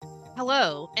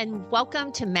Hello, and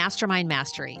welcome to Mastermind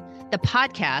Mastery, the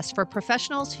podcast for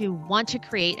professionals who want to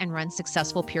create and run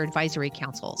successful peer advisory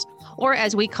councils, or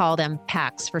as we call them,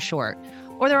 PACs for short,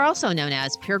 or they're also known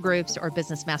as peer groups or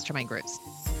business mastermind groups.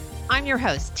 I'm your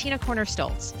host, Tina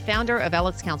Corner-Stoltz, founder of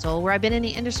LX Council, where I've been in the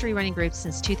industry running groups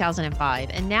since 2005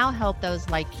 and now help those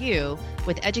like you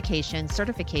with education,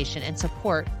 certification, and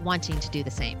support wanting to do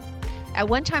the same. At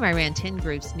one time, I ran 10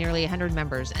 groups, nearly 100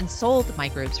 members, and sold my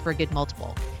groups for a good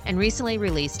multiple, and recently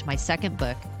released my second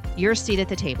book, Your Seat at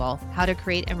the Table, How to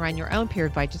Create and Run Your Own Peer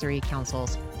Advisory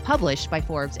Councils, published by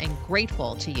Forbes, and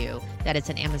grateful to you that it's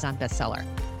an Amazon bestseller.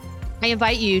 I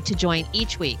invite you to join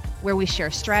each week where we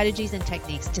share strategies and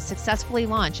techniques to successfully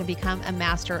launch and become a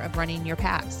master of running your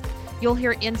PACs. You'll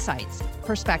hear insights,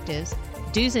 perspectives,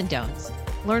 do's and don'ts,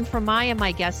 learn from my and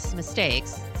my guests'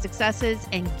 mistakes, successes,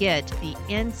 and get the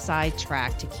inside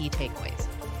track to key takeaways.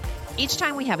 Each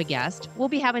time we have a guest, we'll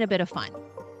be having a bit of fun.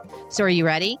 So are you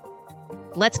ready?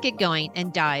 Let's get going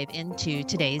and dive into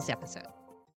today's episode.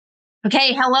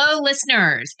 Okay, hello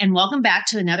listeners, and welcome back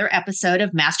to another episode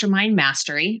of Mastermind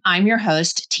Mastery. I'm your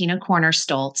host, Tina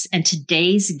Corner-Stoltz, and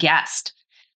today's guest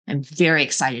I'm very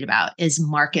excited about is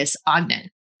Marcus Ogden.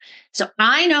 So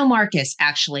I know Marcus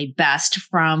actually best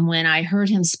from when I heard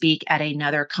him speak at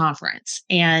another conference.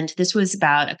 And this was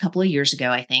about a couple of years ago,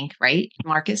 I think, right,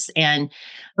 Marcus? And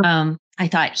I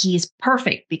thought he's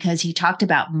perfect because he talked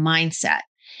about mindset.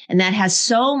 And that has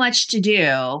so much to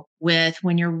do with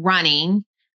when you're running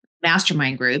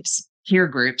mastermind groups, peer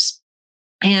groups.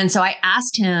 And so I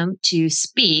asked him to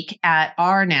speak at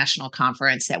our national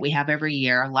conference that we have every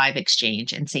year, Live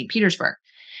Exchange in St. Petersburg.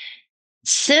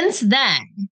 Since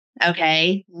then,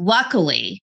 okay,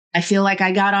 luckily, I feel like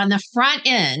I got on the front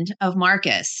end of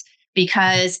Marcus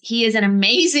because he is an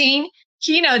amazing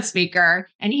keynote speaker,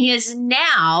 and he is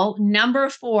now number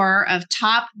 4 of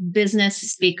top business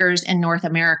speakers in North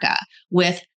America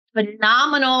with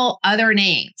phenomenal other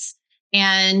names.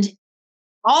 And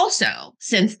also,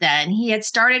 since then, he had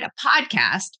started a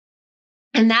podcast,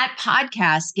 and that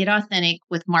podcast, Get Authentic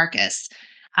with Marcus,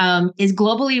 is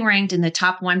globally ranked in the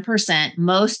top 1%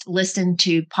 most listened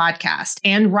to podcast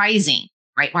and rising,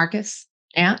 right, Marcus?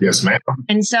 Yeah. Yes, ma'am.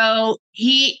 And so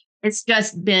he has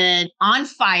just been on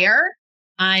fire.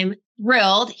 I'm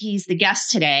thrilled he's the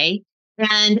guest today.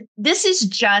 And this is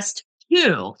just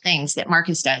 2 things that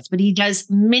Marcus does, but he does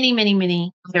many, many,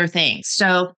 many other things.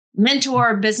 So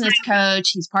mentor, business coach,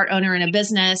 he's part owner in a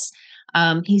business.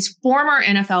 He's former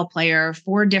NFL player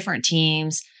for different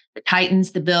teams, the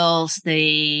Titans, the Bills,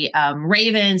 the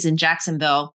Ravens, and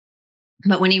Jacksonville.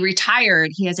 But when he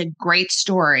retired, he has a great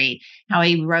story how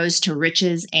he rose to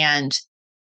riches and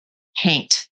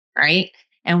tanked, right?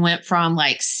 And went from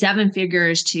like 7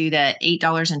 figures to the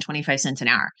 $8.25 an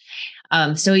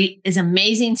hour. So he is an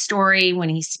amazing story when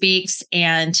he speaks.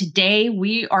 And today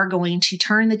we are going to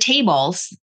turn the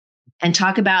tables and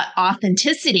talk about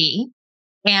authenticity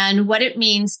and what it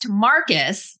means to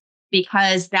Marcus,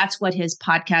 because that's what his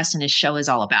podcast and his show is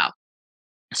all about.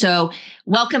 So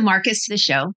welcome, Marcus, to the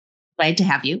show. Glad to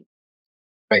have you.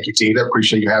 Thank you, Tina.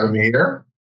 Appreciate you having me here.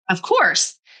 Of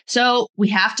course. So we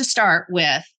have to start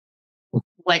with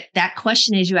what that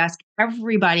question is you ask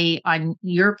everybody on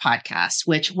your podcast,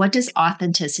 what does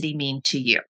authenticity mean to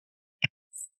you?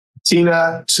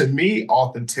 Tina, to me,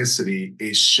 authenticity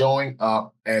is showing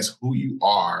up as who you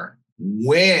are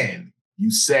when you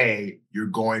say you're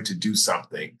going to do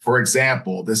something. For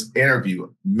example, this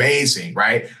interview, amazing,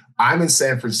 right? I'm in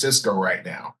San Francisco right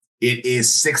now. It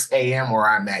is 6 a.m. where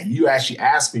I'm at. You actually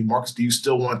asked me, Marcus, do you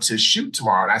still want to shoot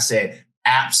tomorrow? And I said,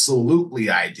 absolutely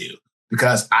I do,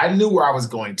 because I knew where I was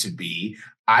going to be.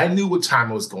 I knew what time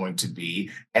it was going to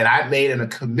be, and I made it a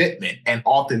commitment. And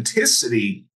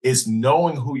authenticity is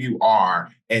knowing who you are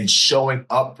and showing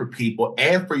up for people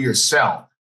and for yourself,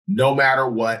 no matter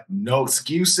what, no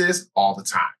excuses, all the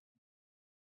time.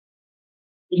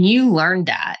 You learned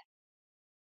that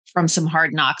from some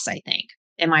hard knocks, I think.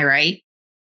 Am I right?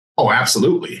 Oh,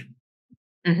 absolutely.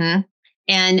 Mm-hmm.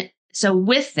 And so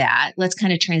with that, let's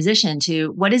kind of transition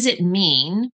to what does it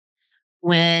mean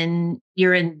when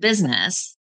you're in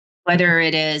business, whether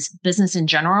it is business in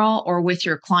general or with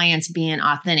your clients being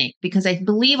authentic? Because I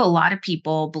believe a lot of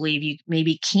people believe you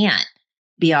maybe can't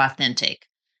be authentic,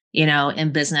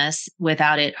 in business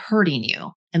without it hurting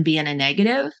you and being a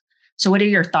negative. So what are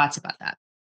your thoughts about that?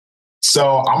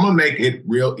 So I'm going to make it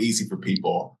real easy for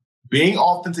people. Being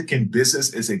authentic in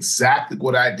business is exactly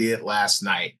what I did last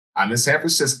night. I'm in San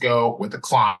Francisco with a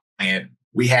client.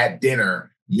 We had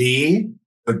dinner. Me,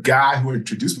 the guy who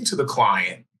introduced me to the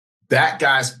client, that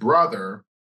guy's brother,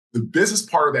 the business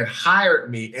partner that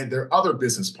hired me, and their other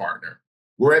business partner.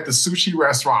 we're at the sushi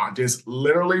restaurant, just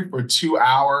literally for 2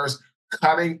 hours,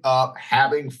 cutting up,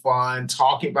 having fun,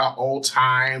 talking about old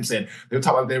times. And they're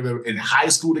talking about they were in high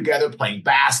school together, playing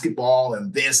basketball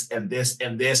and this and this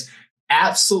and this.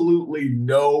 Absolutely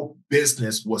no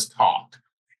business was talked.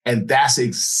 And that's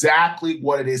exactly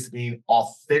what it is to being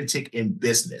authentic in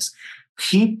business.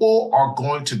 People are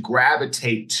going to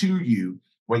gravitate to you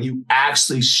when you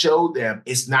actually show them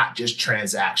it's not just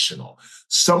transactional.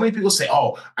 So many people say,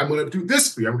 oh, I'm going to do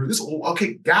this for you. I'm going to do this. Oh,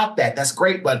 okay, got that. That's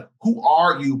great. But who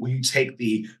are you when you take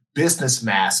the business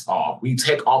mask off? When you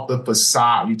take off the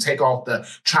facade, you take off the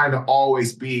trying to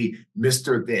always be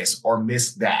Mr. This or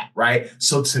Miss that, right?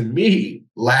 So to me,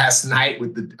 last night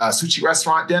with the sushi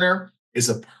restaurant dinner is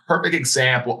a perfect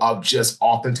example of just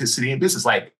authenticity in business.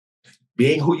 Like,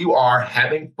 being who you are,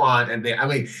 having fun. And then, I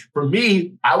mean, for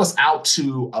me, I was out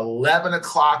to 11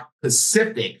 o'clock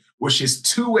Pacific, which is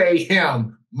 2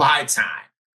 a.m. my time.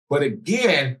 But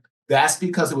again, that's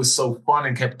because it was so fun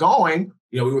and kept going.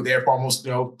 We were there for almost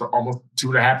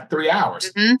 2.5 to 3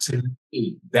 hours. Mm-hmm. To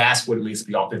me, that's what it means to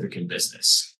be authentic in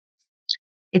business.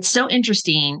 It's so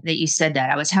interesting that you said that.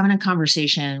 I was having a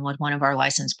conversation with one of our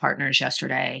licensed partners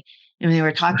yesterday, and we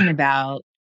were talking about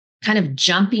kind of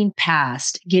jumping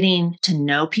past getting to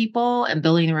know people and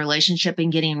building a relationship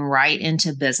and getting right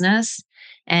into business,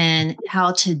 and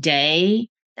how today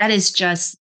that is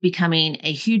just becoming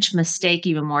a huge mistake,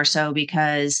 even more so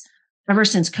because ever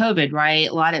since COVID, right?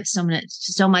 A lot of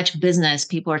so much business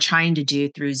people are trying to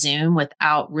do through Zoom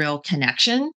without real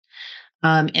connection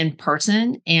in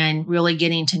person and really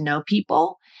getting to know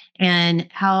people, and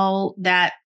how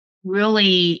that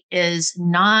really is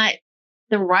not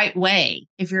the right way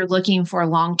if you're looking for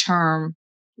long-term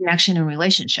connection and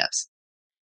relationships,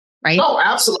 right? Oh,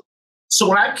 absolutely. So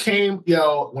when I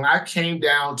came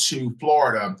down to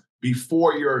Florida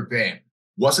before your event,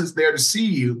 wasn't there to see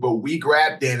you, but we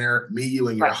grabbed dinner, me, you,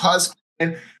 and your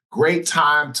husband. Great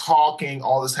time talking,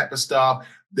 all this type of stuff.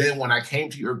 Then when I came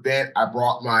to your event, I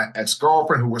brought my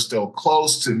ex-girlfriend who we're still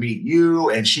close to meet you,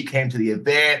 and she came to the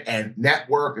event and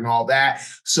network and all that.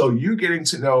 So you getting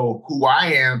to know who I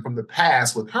am from the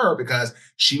past with her, because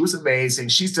she was amazing.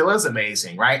 She still is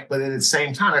amazing, right? But at the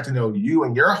same time, I got to know you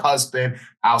and your husband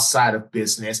outside of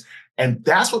business. And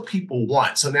that's what people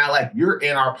want. So now, like, you're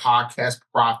in our Podcast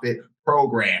Profit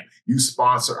program. You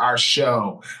sponsor our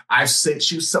show. I've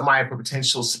sent you somebody for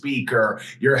potential speaker.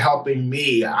 You're helping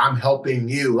me. I'm helping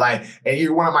you. Like, and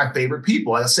you're one of my favorite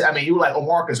people. I mean, you were like, oh,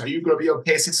 Marcus, are you going to be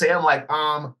okay at 6 a.m.? Like,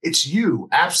 it's you.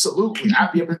 Absolutely.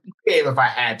 I'd be able to behave if I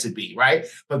had to be, right?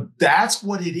 But that's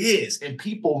what it is. And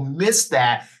people miss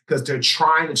that because they're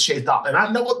trying to chase off. And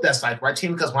I know what that's like, right,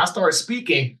 team? Because when I started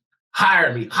speaking,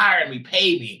 hire me,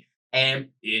 pay me. And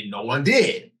no one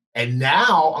did. And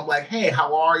now I'm like, hey,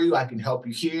 how are you? I can help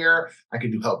you here. I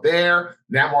can do help there.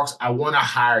 Now, Marcus, I want to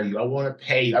hire you. I want to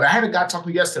pay you. I had a guy talk to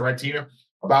me yesterday, right, Tina,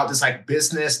 about this like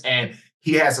business. And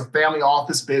he has a family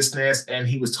office business. And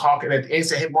he was talking at the end, he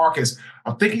said, hey, Marcus,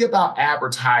 I'm thinking about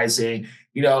advertising.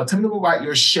 Tell me about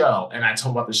your show. And I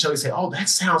told him about the show. He said, oh, that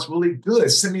sounds really good.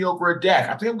 Send me over a deck.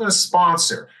 I think I'm going to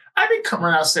sponsor. I didn't come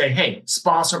around saying, hey,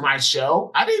 sponsor my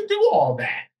show. I didn't do all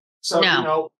that. So,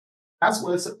 no. That's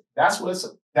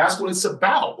what it's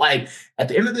about. Like, at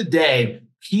the end of the day,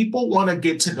 people want to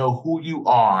get to know who you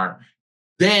are,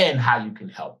 then how you can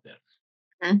help them.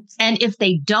 Mm-hmm. And if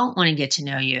they don't want to get to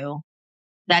know you,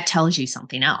 that tells you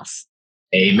something else.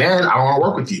 Amen. I don't want to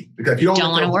work with you because if you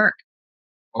don't want to work.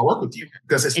 I want to work with you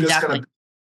because it's just going to be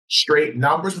straight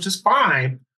numbers, which is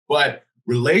fine. But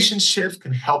relationships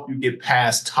can help you get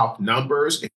past tough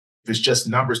numbers. If it's just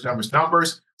numbers,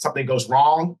 something goes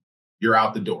wrong, you're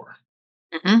out the door.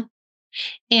 Mm-hmm.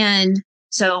 And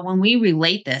so when we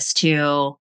relate this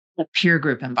to the peer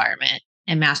group environment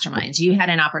and masterminds, you had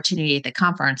an opportunity at the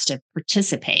conference to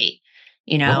participate,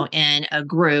 in a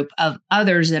group of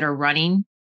others that are running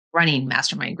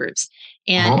mastermind groups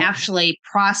and actually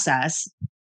process,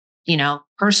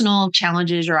 personal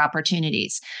challenges or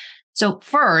opportunities. So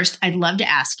first, I'd love to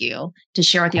ask you to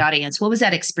share with the audience, what was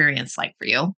that experience like for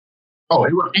you?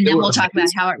 And then we'll talk about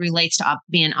how it relates to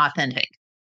being authentic.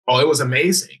 Oh, it was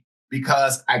amazing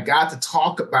because I got to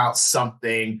talk about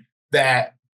something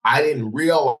that I didn't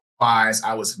realize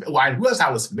I realized I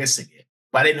was missing it,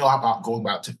 but I didn't know about going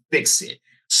about to fix it.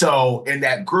 So in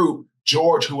that group,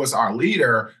 George, who was our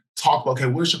leader, talked about, okay,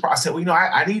 what's your problem? I said, well,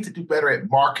 I need to do better at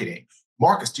marketing.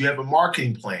 Marcus, do you have a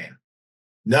marketing plan?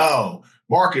 No.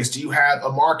 Marcus, do you have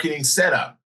a marketing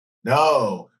setup?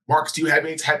 No. Marcus, do you have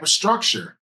any type of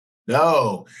structure?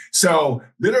 No. So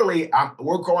literally,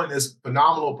 we're growing this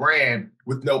phenomenal brand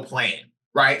with no plan,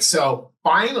 right? So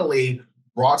finally,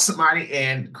 brought somebody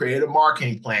in, created a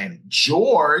marketing plan.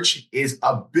 George is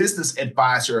a business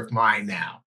advisor of mine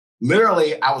now.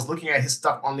 Literally, I was looking at his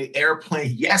stuff on the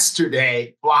airplane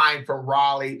yesterday, flying from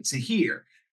Raleigh to here.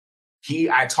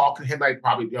 I talk to him like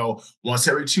probably once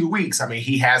every 2 weeks. I mean,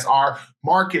 he has our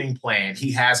marketing plan.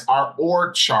 He has our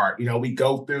org chart. We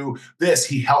go through this.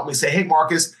 He helped me say, hey,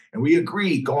 Marcus, and we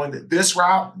agreed going this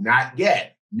route, not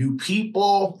yet. New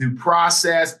people, new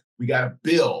process, we got to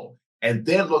build and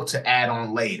then look to add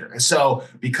on later. And so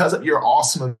because of your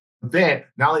awesome event,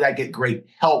 not only did I get great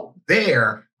help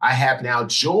there, I have now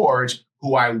George,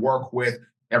 who I work with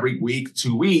every week,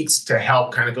 2 weeks to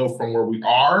help kind of go from where we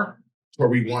are to where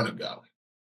we want to go.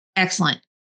 Excellent.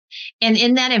 And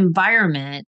in that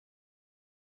environment,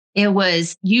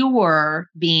 you were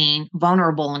being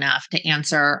vulnerable enough to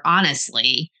answer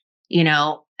honestly,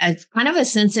 as kind of a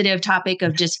sensitive topic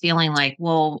of just feeling like,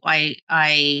 well,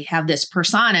 I have this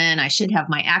persona and I should have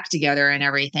my act together and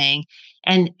everything.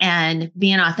 And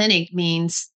being authentic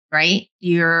means, right,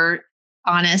 you're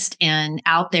honest and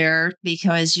out there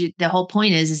because the whole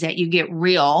point is that you get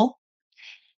real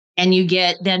and you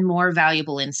get then more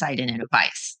valuable insight and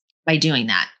advice by doing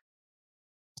that.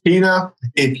 Tina,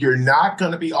 if you're not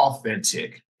going to be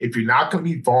authentic, if you're not going to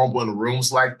be vulnerable in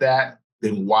rooms like that,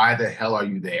 then why the hell are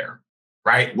you there?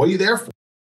 Right? What are you there for?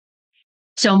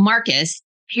 So, Marcus,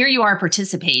 here you are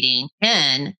participating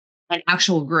in an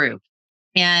actual group,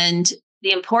 and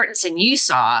the importance and you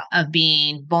saw of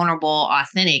being vulnerable,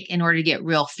 authentic in order to get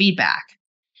real feedback.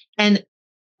 And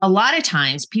a lot of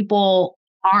times people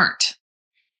aren't.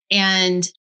 And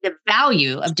the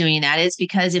value of doing that is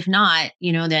because if not,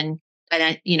 then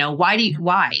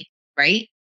why, right?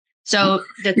 So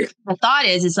the thought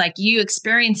is like you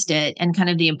experienced it and kind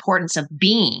of the importance of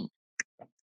being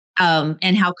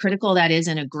and how critical that is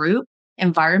in a group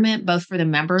environment, both for the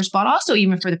members, but also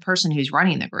even for the person who's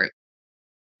running the group.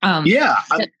 I'm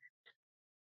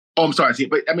sorry,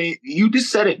 but I mean, you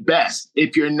just said it best.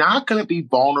 If you're not going to be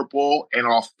vulnerable and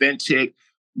authentic,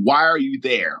 why are you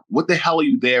there? What the hell are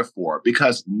you there for?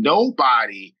 Because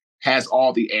nobody has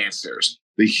all the answers.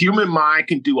 The human mind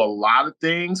can do a lot of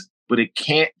things, but it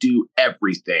can't do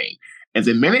everything. And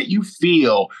the minute you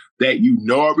feel that you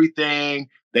know everything,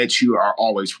 that you are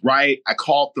always right, I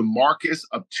call it the Marcus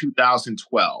of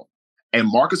 2012. And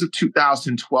Marcus of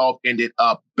 2012 ended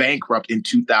up bankrupt in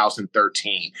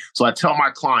 2013. So I tell my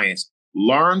clients,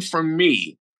 learn from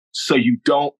me so you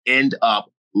don't end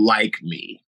up like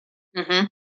me. Mm-hmm.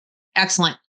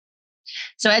 Excellent.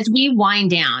 So as we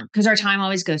wind down, because our time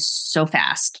always goes so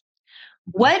fast,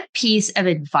 what piece of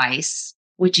advice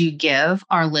would you give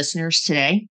our listeners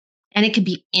today? And it could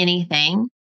be anything.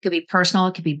 It could be personal.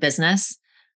 It could be business.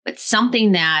 But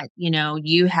something that,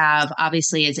 you have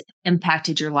obviously has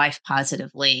impacted your life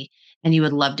positively, and you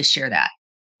would love to share that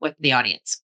with the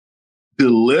audience.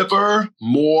 Deliver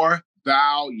more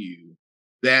value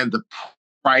than the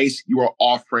price you are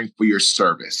offering for your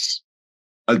service.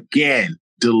 Again,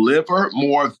 deliver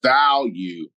more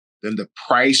value than the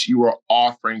price you are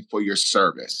offering for your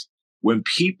service. When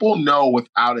people know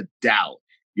without a doubt,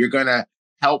 you're going to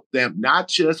help them not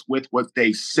just with what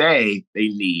they say they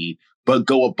need, but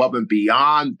go above and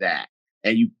beyond that.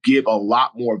 And you give a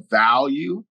lot more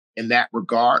value in that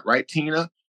regard, right, Tina?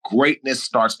 Greatness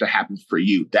starts to happen for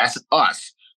you. That's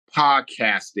us,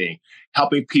 podcasting,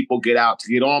 helping people get out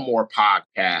to get on more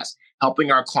podcasts,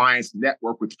 helping our clients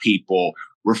network with people,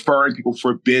 referring people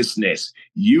for business.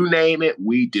 You name it,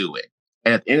 we do it.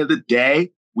 And at the end of the day,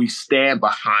 we stand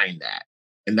behind that.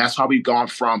 And that's how we've gone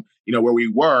from, where we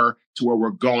were to where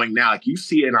we're going now. Like you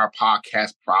see in our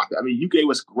podcast profit. I mean, you gave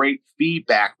us great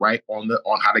feedback, right, on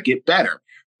how to get better.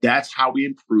 That's how we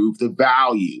improve the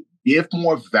value. Give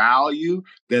more value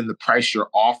than the price you're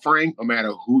offering, no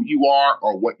matter who you are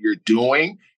or what you're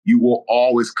doing, you will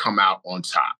always come out on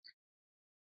top.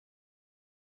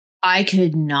 I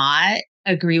could not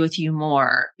agree with you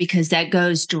more, because that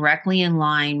goes directly in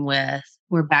line with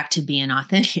we're back to being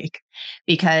authentic.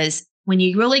 Because when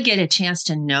you really get a chance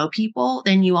to know people,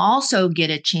 then you also get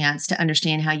a chance to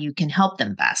understand how you can help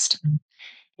them best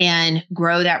and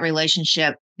grow that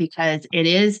relationship, because it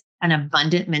is an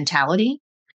abundant mentality,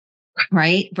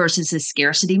 right? Versus a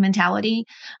scarcity mentality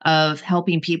of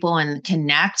helping people and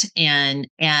connect. And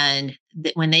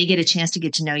when they get a chance to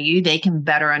get to know you, they can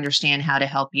better understand how to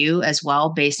help you as well,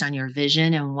 based on your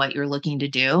vision and what you're looking to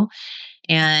do,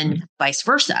 and vice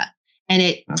versa. And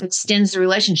it extends the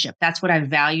relationship. That's what I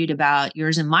valued about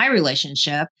yours and my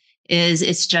relationship, is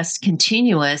it's just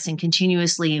continuous and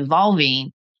continuously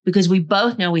evolving, because we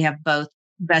both know we have both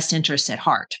best interests at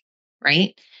heart.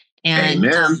 Right. And,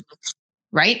 Amen.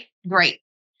 right. Great.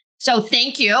 So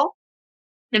thank you.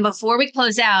 And before we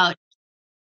close out,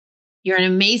 you're an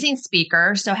amazing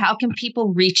speaker. So how can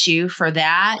people reach you for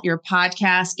that? Your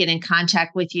podcast, get in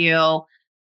contact with you?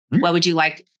 What would you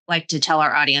like to tell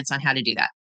our audience on how to do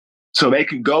that? So they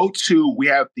can we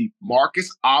have the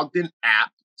Marcus Ogden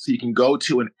app. So you can go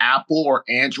to an Apple or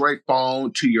Android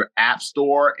phone to your app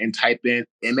store and type in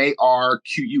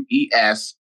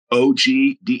MARQUES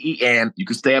OGDEN. You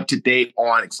can stay up to date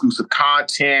on exclusive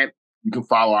content. You can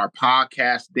follow our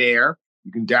podcast there.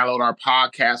 You can download our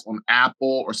podcast on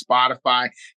Apple or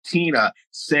Spotify. Tina,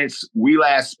 since we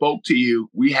last spoke to you,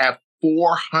 we have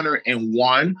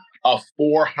 401 of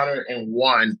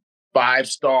 401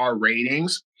 5-star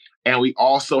ratings. And we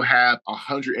also have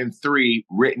 103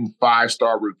 written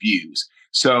 5-star reviews.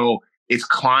 So it's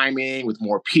climbing with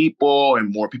more people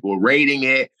and more people rating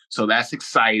it. So that's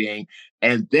exciting.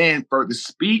 And then for the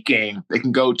speaking, they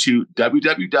can go to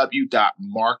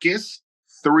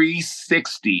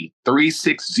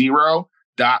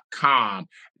www.marcus360.com.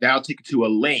 That'll take you to a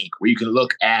link where you can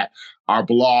look at our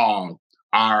blog,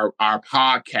 our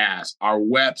podcast, our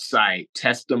website,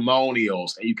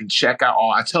 testimonials, and you can check out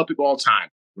all. I tell people all the time,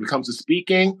 when it comes to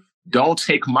speaking, don't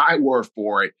take my word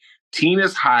for it.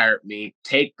 Tina's hired me.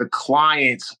 Take the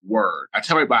client's word. I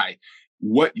tell everybody,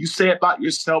 what you say about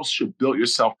yourself should build your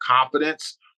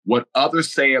self-confidence. What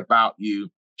others say about you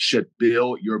should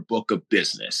build your book of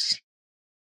business.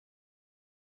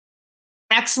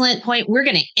 Excellent point. We're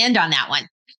going to end on that one.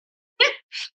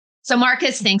 So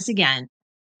Marcus, thanks again.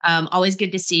 Always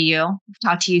good to see you.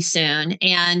 Talk to you soon.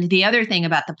 And the other thing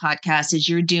about the podcast is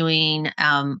you're doing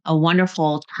a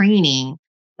wonderful training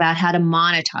about how to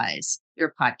monetize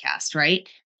your podcast, right?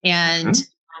 And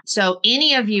so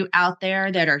any of you out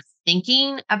there that are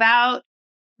thinking about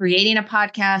creating a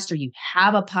podcast, or you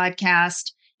have a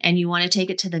podcast and you want to take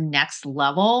it to the next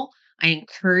level, I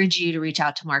encourage you to reach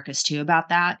out to Marcus too about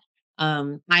that.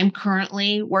 I'm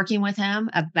currently working with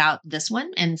him about this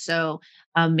one. And so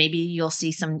maybe you'll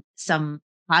see some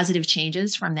positive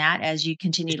changes from that as you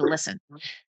continue to listen.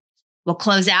 We'll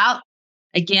close out.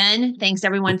 Again, thanks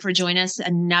everyone for joining us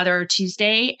another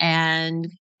Tuesday.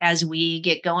 And as we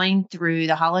get going through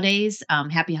the holidays,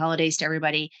 happy holidays to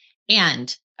everybody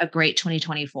and a great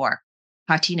 2024.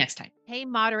 Talk to you next time. Hey,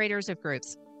 moderators of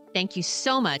groups. Thank you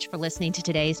so much for listening to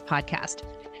today's podcast.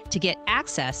 To get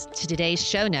access to today's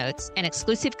show notes and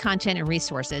exclusive content and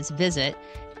resources, visit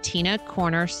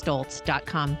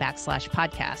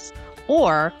tinacornerstoltz.com/podcast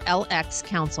or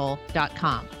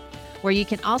lxcouncil.com, where you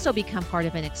can also become part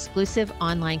of an exclusive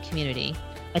online community,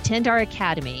 attend our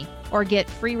academy, or get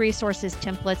free resources,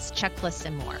 templates, checklists,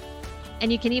 and more.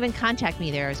 And you can even contact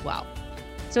me there as well.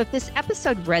 So if this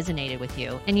episode resonated with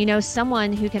you and you know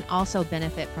someone who can also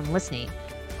benefit from listening,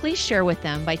 please share with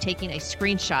them by taking a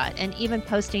screenshot and even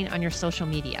posting on your social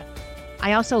media.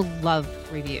 I also love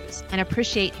reviews and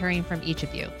appreciate hearing from each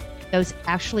of you, those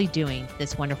actually doing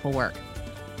this wonderful work.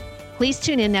 Please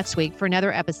tune in next week for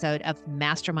another episode of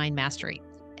Mastermind Mastery.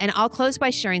 And I'll close by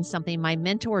sharing something my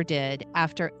mentor did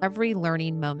after every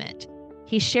learning moment.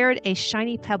 He shared a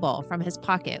shiny pebble from his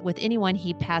pocket with anyone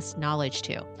he passed knowledge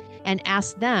to and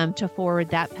asked them to forward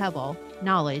that pebble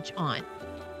knowledge on.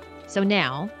 So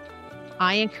now,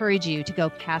 I encourage you to go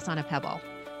pass on a pebble,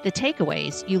 the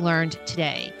takeaways you learned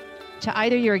today, to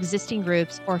either your existing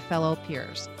groups or fellow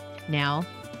peers. Now,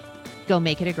 go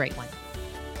make it a great one.